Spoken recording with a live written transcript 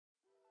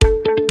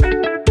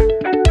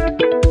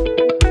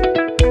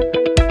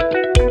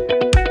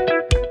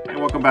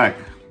welcome back.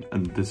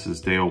 This is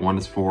Dale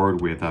Oneness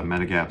Forward with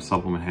Medigap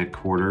Supplement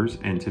Headquarters,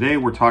 and today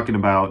we're talking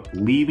about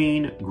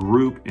leaving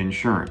group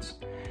insurance.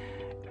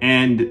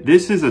 And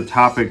this is a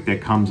topic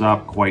that comes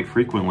up quite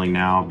frequently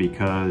now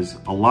because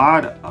a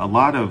lot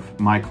of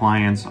my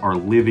clients are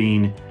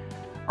working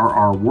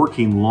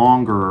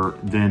longer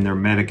than their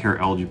Medicare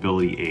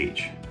eligibility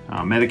age.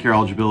 Medicare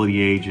eligibility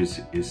age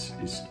is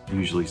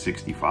usually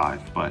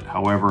 65, but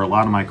however, a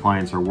lot of my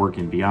clients are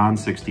working beyond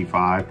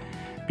 65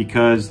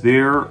 because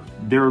they're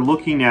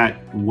looking at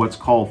what's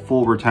called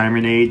full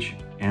retirement age,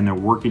 and they're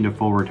working to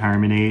full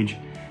retirement age,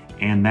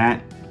 and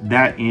that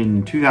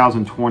in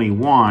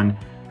 2021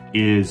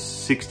 is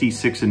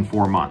 66 and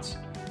 4 months.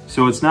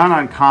 So it's not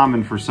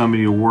uncommon for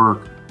somebody to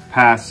work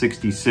past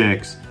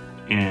 66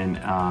 and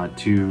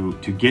to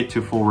get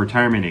to full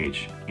retirement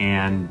age,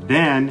 and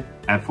then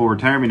at full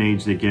retirement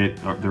age they get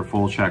their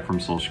full check from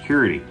Social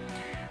Security.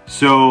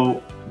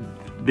 So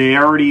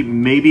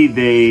maybe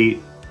they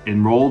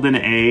enrolled in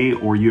A,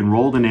 or you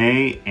enrolled in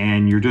A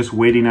and you're just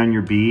waiting on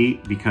your B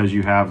because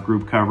you have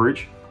group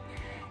coverage.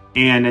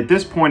 And at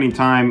this point in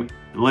time,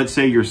 let's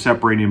say you're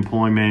separating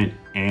employment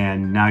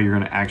and now you're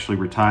going to actually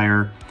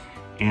retire,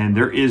 and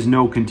there is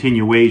no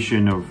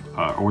continuation of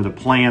or the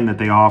plan that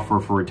they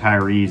offer for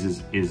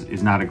retirees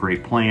is not a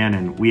great plan,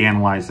 and we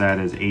analyze that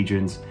as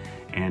agents,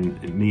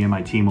 and me and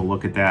my team will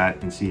look at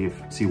that and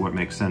see what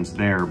makes sense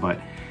there.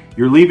 But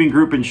you're leaving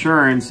group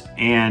insurance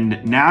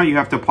and now you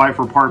have to apply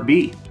for Part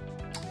B.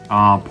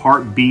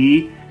 Part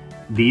B,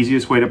 the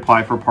easiest way to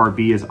apply for Part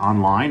B is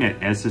online at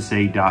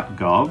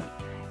ssa.gov,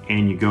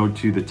 and you go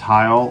to the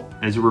tile,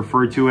 as it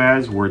referred to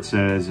as, where it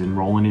says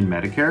enrolling in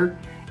Medicare,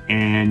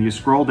 and you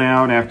scroll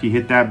down after you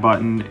hit that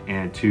button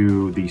and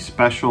to the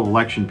special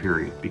election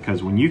period.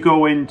 Because when you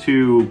go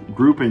into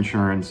group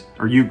insurance,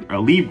 or you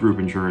leave group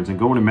insurance and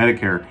go into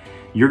Medicare,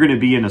 you're going to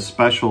be in a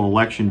special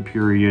election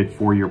period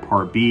for your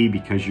Part B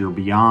because you're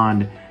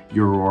beyond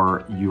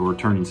you're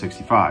turning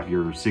 65,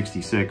 you're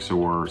 66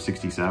 or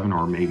 67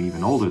 or maybe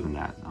even older than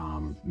that.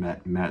 Met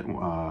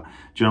a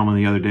gentleman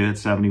the other day that's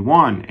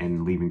 71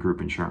 and leaving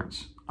group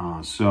insurance.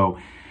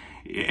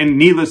 And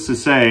needless to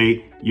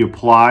say, you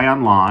apply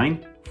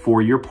online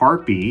for your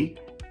Part B,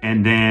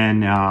 and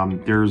then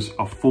there's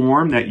a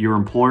form that your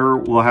employer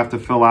will have to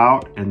fill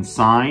out and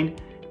sign,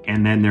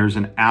 and then there's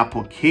an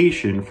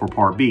application for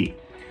Part B.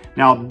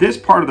 Now, this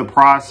part of the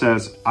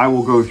process I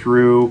will go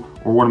through,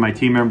 or one of my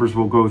team members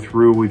will go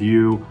through with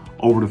you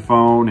over the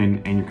phone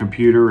and your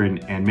computer,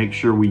 and make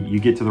sure you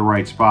get to the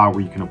right spot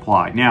where you can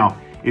apply. Now,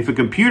 if a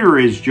computer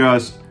is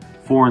just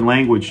foreign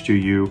language to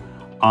you,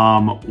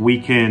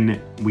 we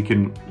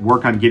can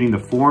work on getting the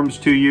forms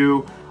to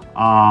you,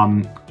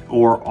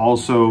 or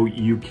also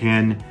you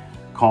can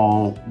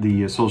call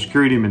the Social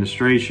Security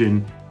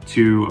Administration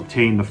to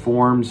obtain the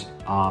forms.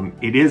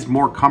 It is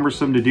more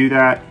cumbersome to do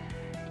that.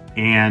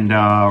 And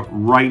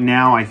right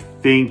now, I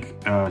think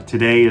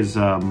today is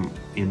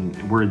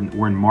we're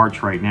in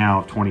March right now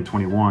of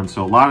 2021.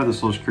 So a lot of the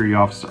Social Security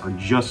offices are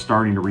just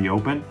starting to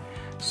reopen.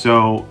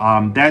 So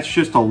that's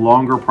just a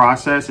longer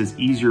process. It's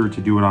easier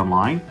to do it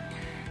online.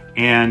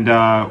 And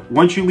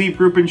once you leave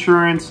group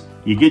insurance,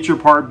 you get your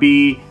Part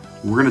B.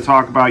 We're going to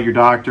talk about your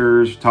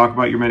doctors, talk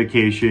about your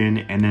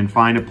medication, and then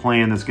find a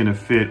plan that's going to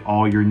fit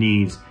all your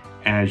needs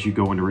as you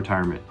go into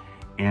retirement.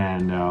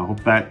 And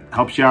hope that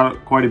helps you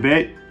out quite a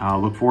bit.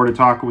 Look forward to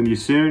talking with you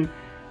soon,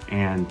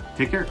 and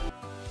take care.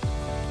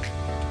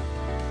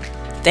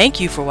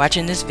 Thank you for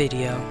watching this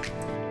video.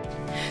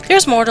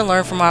 There's more to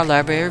learn from our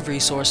library of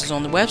resources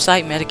on the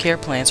website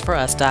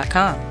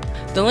MedicarePlansForUs.com.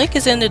 The link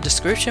is in the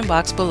description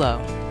box below.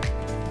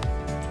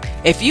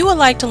 If you would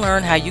like to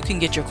learn how you can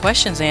get your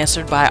questions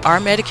answered by our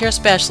Medicare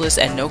specialists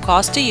at no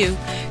cost to you,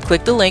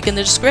 click the link in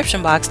the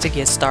description box to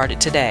get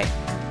started today.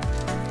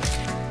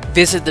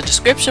 Visit the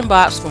description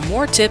box for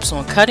more tips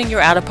on cutting your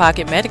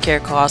out-of-pocket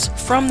Medicare costs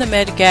from the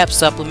Medigap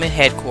Supplement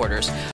Headquarters.